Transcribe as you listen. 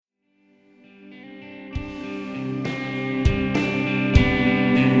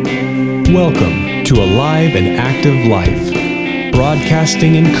Welcome to Alive and Active Life,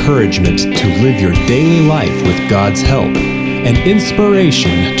 broadcasting encouragement to live your daily life with God's help and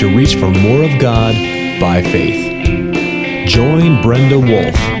inspiration to reach for more of God by faith. Join Brenda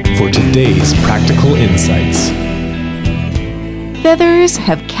Wolf for today's practical insights. Feathers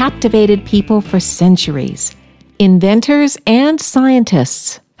have captivated people for centuries. Inventors and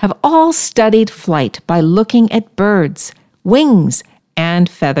scientists have all studied flight by looking at birds, wings, and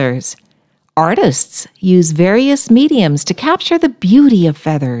feathers. Artists use various mediums to capture the beauty of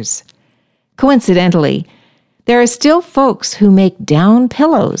feathers. Coincidentally, there are still folks who make down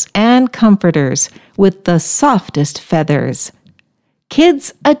pillows and comforters with the softest feathers.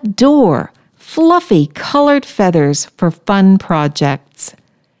 Kids adore fluffy colored feathers for fun projects.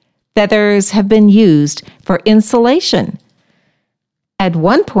 Feathers have been used for insulation. At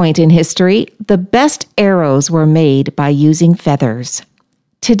one point in history, the best arrows were made by using feathers.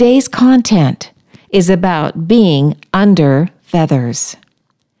 Today's content is about being under feathers.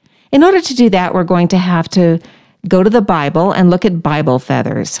 In order to do that, we're going to have to go to the Bible and look at Bible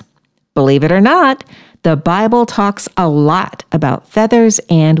feathers. Believe it or not, the Bible talks a lot about feathers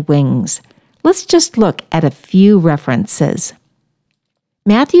and wings. Let's just look at a few references.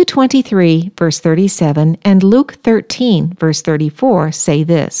 Matthew 23, verse 37, and Luke 13, verse 34 say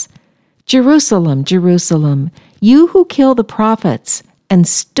this, "Jerusalem, Jerusalem, you who kill the prophets and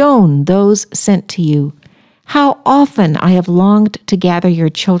stone those sent to you. How often I have longed to gather your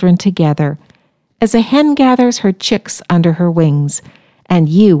children together, as a hen gathers her chicks under her wings, and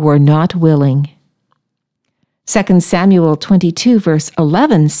you were not willing." 2 Samuel 22, verse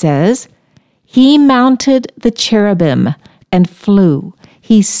 11 says, "He mounted the cherubim and flew.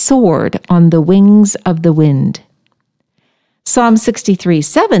 He soared on the wings of the wind." Psalm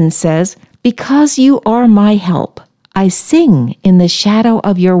 63:7 says, "Because you are my help, I sing in the shadow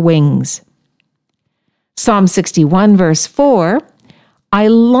of your wings." Psalm 61, verse 4, "I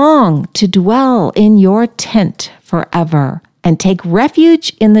long to dwell in your tent forever and take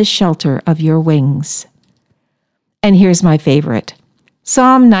refuge in the shelter of your wings." And here's my favorite,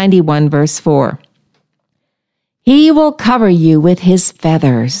 Psalm 91, verse 4, "He will cover you with his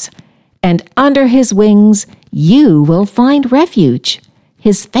feathers, and under his wings you will find refuge.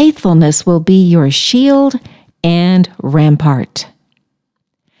 His faithfulness will be your shield and rampart."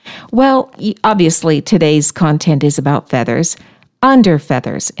 Well, obviously today's content is about feathers, under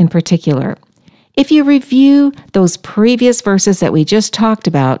feathers in particular. If you review those previous verses that we just talked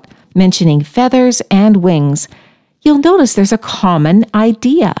about, mentioning feathers and wings, you'll notice there's a common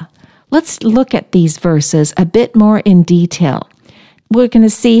idea. Let's look at these verses a bit more in detail. We're going to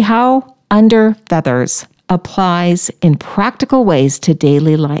see how under feathers applies in practical ways to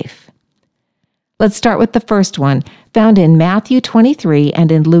daily life. Let's start with the first one, found in Matthew 23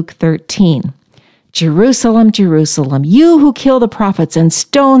 and in Luke 13. "Jerusalem, Jerusalem, you who kill the prophets and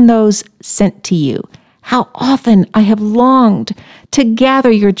stone those sent to you. How often I have longed to gather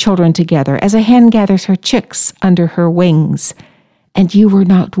your children together as a hen gathers her chicks under her wings, and you were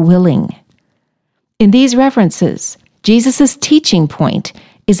not willing." In these references, Jesus' teaching point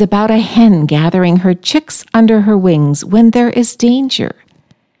is about a hen gathering her chicks under her wings when there is danger.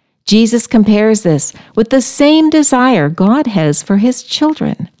 Jesus compares this with the same desire God has for his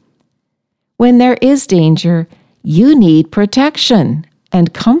children. When there is danger, you need protection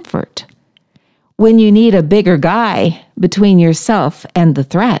and comfort. When you need a bigger guy between yourself and the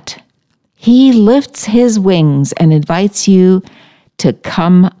threat, he lifts his wings and invites you to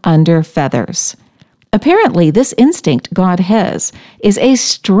come under feathers. Apparently, this instinct God has is a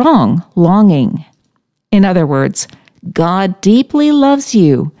strong longing. In other words, God deeply loves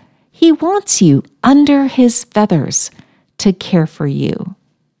you. He wants you under his feathers to care for you.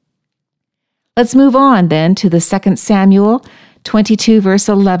 Let's move on then to the 2 Samuel 22 verse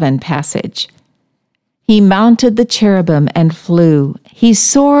 11 passage. "He mounted the cherubim and flew. He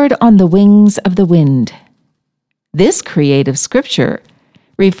soared on the wings of the wind." This creative scripture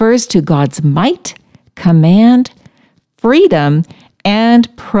refers to God's might, command, freedom,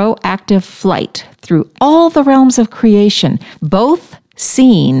 and proactive flight through all the realms of creation, both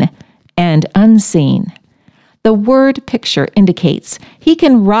seen and unseen. The word picture indicates he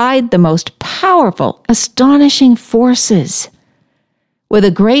can ride the most powerful, astonishing forces. With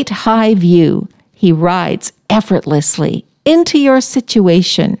a great high view, he rides effortlessly into your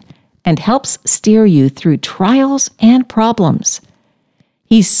situation and helps steer you through trials and problems.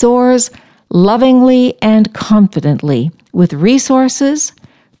 He soars lovingly and confidently with resources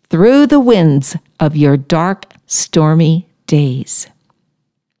through the winds of your dark, stormy days.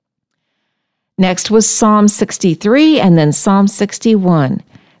 Next was Psalm 63 and then Psalm 61.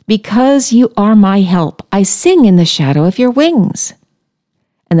 Because you are my help, I sing in the shadow of your wings.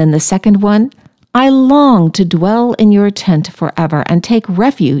 And then the second one, I long to dwell in your tent forever and take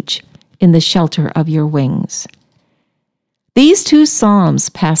refuge in the shelter of your wings. These two Psalms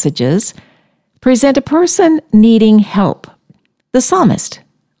passages present a person needing help, the psalmist,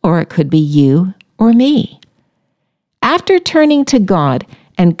 or it could be you or me. After turning to God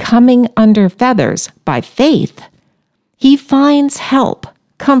and coming under feathers by faith, he finds help,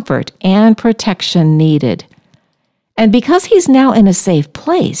 comfort, and protection needed. And because he's now in a safe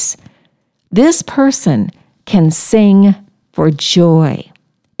place, this person can sing for joy.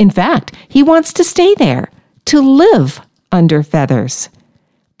 In fact, he wants to stay there, to live under feathers.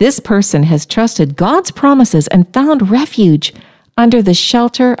 This person has trusted God's promises and found refuge under the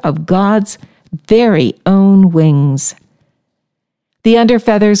shelter of God's very own wings. The under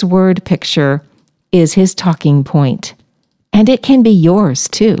feathers word picture is his talking point, and it can be yours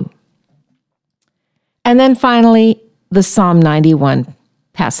too. And then finally, the Psalm 91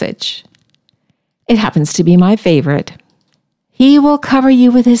 passage. It happens to be my favorite. He will cover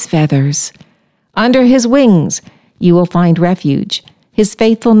you with his feathers. Under his wings you will find refuge. His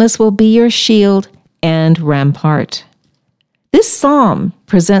faithfulness will be your shield and rampart. This psalm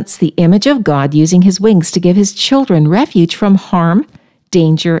presents the image of God using his wings to give his children refuge from harm,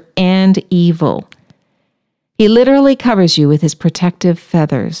 danger, and evil. He literally covers you with his protective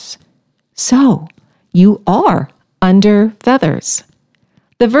feathers. So, you are under feathers.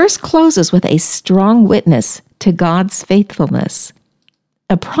 The verse closes with a strong witness to God's faithfulness.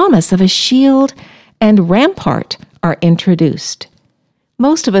 A promise of a shield and rampart are introduced.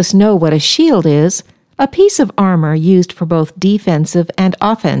 Most of us know what a shield is, a piece of armor used for both defensive and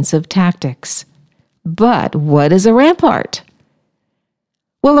offensive tactics. But what is a rampart?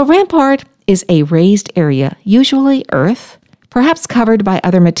 Well, a rampart is a raised area, usually earth, perhaps covered by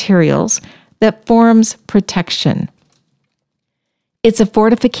other materials, that forms protection. It's a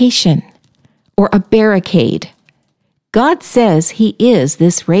fortification or a barricade. God says he is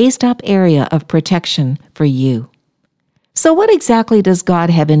this raised up area of protection for you. So what exactly does God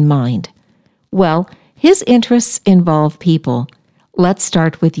have in mind? Well, his interests involve people. Let's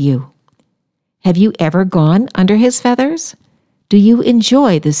start with you. Have you ever gone under his feathers? Do you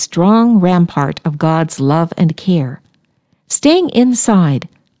enjoy the strong rampart of God's love and care? Staying inside,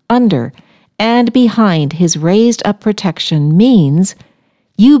 under, and behind his raised up protection means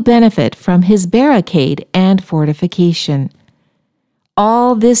you benefit from his barricade and fortification.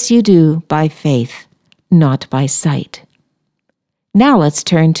 All this you do by faith, not by sight. Now let's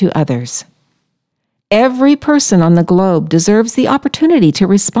turn to others. Every person on the globe deserves the opportunity to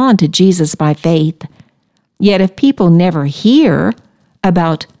respond to Jesus by faith. Yet if people never hear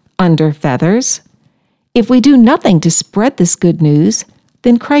about under feathers, if we do nothing to spread this good news,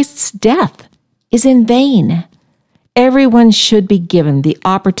 then Christ's death is in vain. Everyone should be given the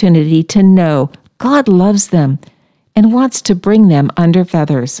opportunity to know God loves them and wants to bring them under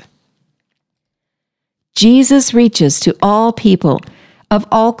feathers. Jesus reaches to all people of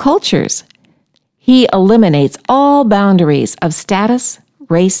all cultures. He eliminates all boundaries of status,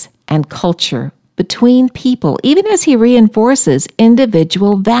 race, and culture between people, even as he reinforces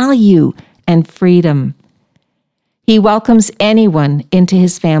individual value and freedom. He welcomes anyone into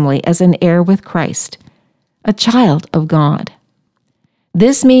his family as an heir with Christ, a child of God.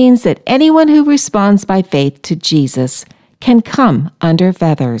 This means that anyone who responds by faith to Jesus can come under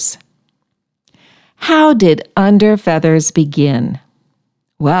feathers. How did under feathers begin?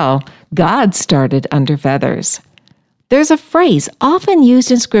 Well, God started under feathers. There's a phrase often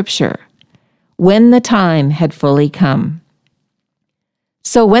used in Scripture, when the time had fully come.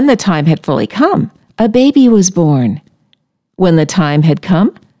 So when the time had fully come, a baby was born. When the time had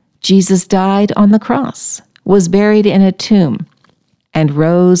come, Jesus died on the cross, was buried in a tomb, and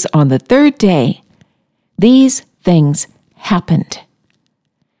rose on the third day. These things happened.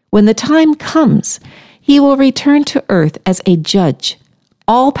 When the time comes, he will return to earth as a judge,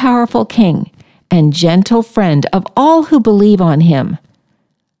 all-powerful king, and gentle friend of all who believe on him.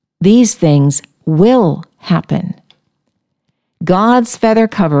 These things will happen. God's feather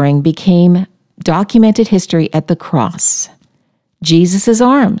covering became documented history at the cross. Jesus'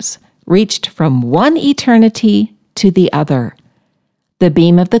 arms reached from one eternity to the other. The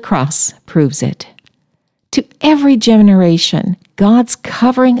beam of the cross proves it. To every generation, God's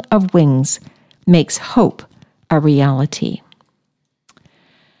covering of wings makes hope a reality.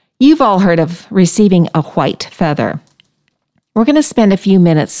 You've all heard of receiving a white feather. We're going to spend a few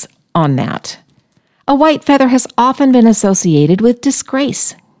minutes on that. A white feather has often been associated with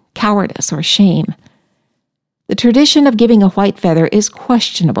disgrace, cowardice, or shame. The tradition of giving a white feather is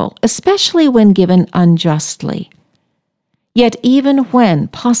questionable, especially when given unjustly. Yet even when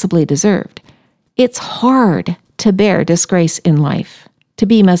possibly deserved, it's hard to bear disgrace in life, to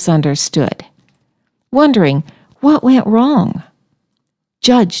be misunderstood, wondering what went wrong,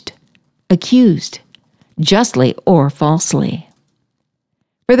 judged, accused, justly or falsely.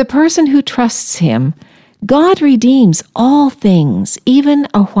 For the person who trusts Him, God redeems all things, even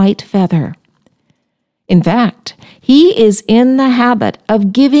a white feather. In fact, He is in the habit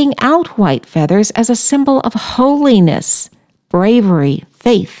of giving out white feathers as a symbol of holiness, bravery,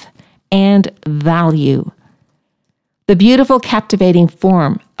 faith, and value. The beautiful, captivating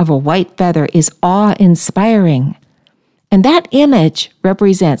form of a white feather is awe-inspiring, and that image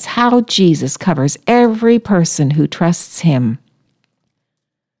represents how Jesus covers every person who trusts Him.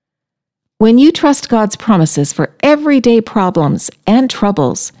 When you trust God's promises for everyday problems and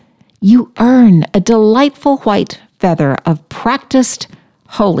troubles, you earn a delightful white feather of practiced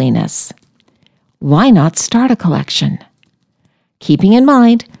holiness. Why not start a collection? Keeping in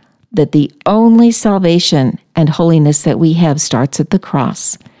mind that the only salvation and holiness that we have starts at the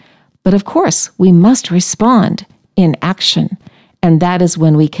cross. But of course, we must respond in action, and that is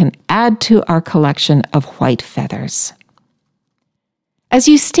when we can add to our collection of white feathers. As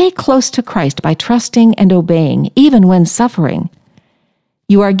you stay close to Christ by trusting and obeying, even when suffering,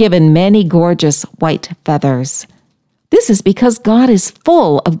 you are given many gorgeous white feathers. This is because God is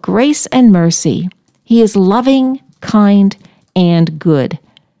full of grace and mercy. He is loving, kind, and good,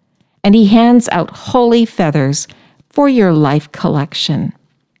 and He hands out holy feathers for your life collection.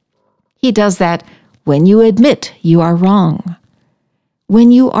 He does that when you admit you are wrong,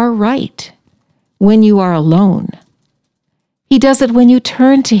 when you are right, when you are alone. He does it when you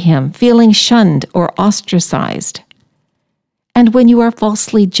turn to Him feeling shunned or ostracized, and when you are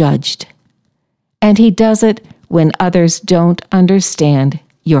falsely judged. And He does it when others don't understand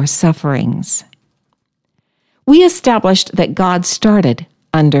your sufferings. We established that God started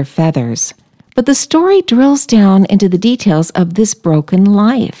under feathers, but the story drills down into the details of this broken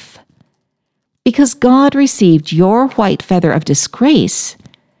life. Because God received your white feather of disgrace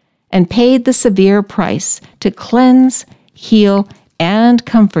and paid the severe price to cleanse, heal, and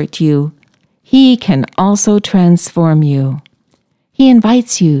comfort you, He can also transform you. He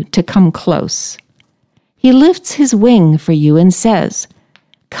invites you to come close. He lifts His wing for you and says,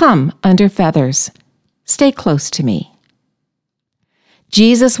 "Come under feathers. Stay close to me."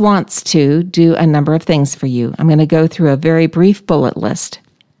 Jesus wants to do a number of things for you. I'm going to go through a very brief bullet list.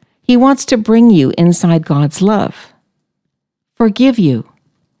 He wants to bring you inside God's love, forgive you,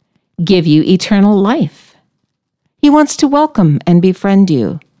 give you eternal life. He wants to welcome and befriend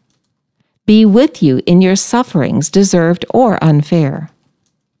you, be with you in your sufferings, deserved or unfair.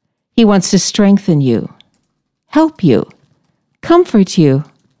 He wants to strengthen you, help you, comfort you.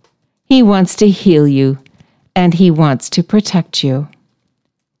 He wants to heal you, and He wants to protect you.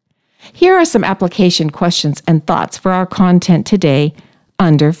 Here are some application questions and thoughts for our content today,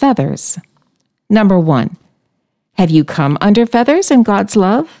 under feathers. Number 1, have you come under feathers in God's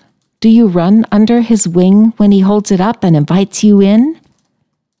love? Do you run under His wing when He holds it up and invites you in?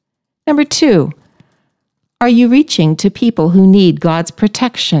 Number 2, are you reaching to people who need God's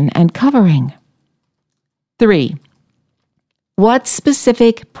protection and covering? 3, what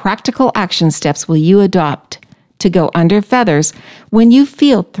specific practical action steps will you adopt to go under feathers when you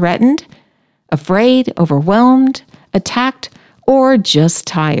feel threatened, afraid, overwhelmed, attacked, or just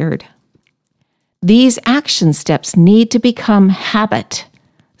tired? These action steps need to become habit,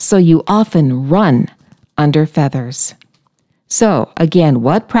 so you often run under feathers. So, again,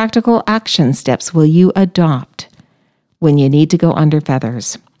 what practical action steps will you adopt when you need to go under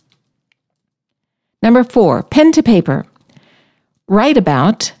feathers? Number 4, pen to paper. Write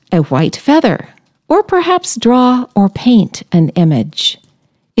about a white feather, or perhaps draw or paint an image.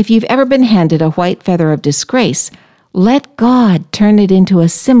 If you've ever been handed a white feather of disgrace, let God turn it into a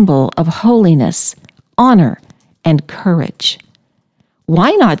symbol of holiness, honor, and courage.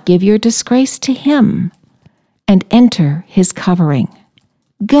 Why not give your disgrace to Him and enter His covering?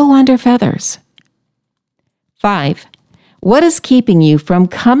 Go under feathers. 5, what is keeping you from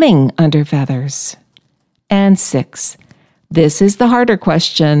coming under feathers? And 6, this is the harder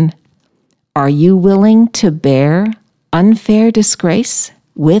question. Are you willing to bear unfair disgrace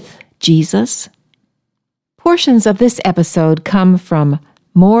with Jesus? Portions of this episode come from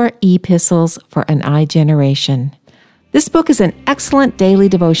More Epistles for an iGeneration. This book is an excellent daily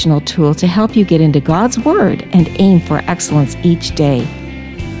devotional tool to help you get into God's Word and aim for excellence each day.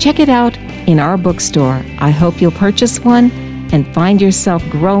 Check it out in our bookstore. I hope you'll purchase one and find yourself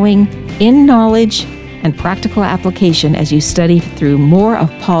growing in knowledge and practical application as you study through more of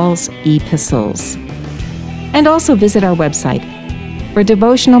Paul's epistles. And also visit our website for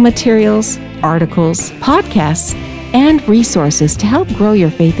devotional materials, articles, podcasts, and resources to help grow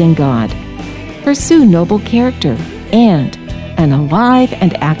your faith in God, pursue noble character, and an alive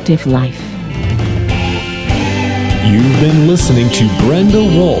and active life. You've been listening to Brenda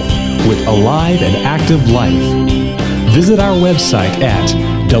Wolf with Alive and Active Life. Visit our website at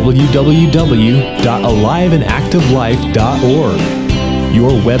www.aliveandactivelife.org,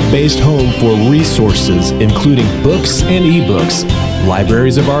 your web-based home for resources including books and ebooks,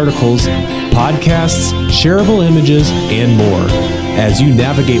 libraries of articles, podcasts, shareable images, and more as you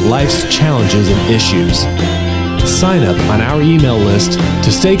navigate life's challenges and issues. Sign up on our email list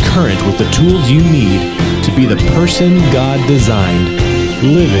to stay current with the tools you need to be the person God designed,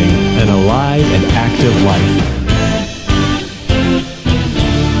 living an alive and active life.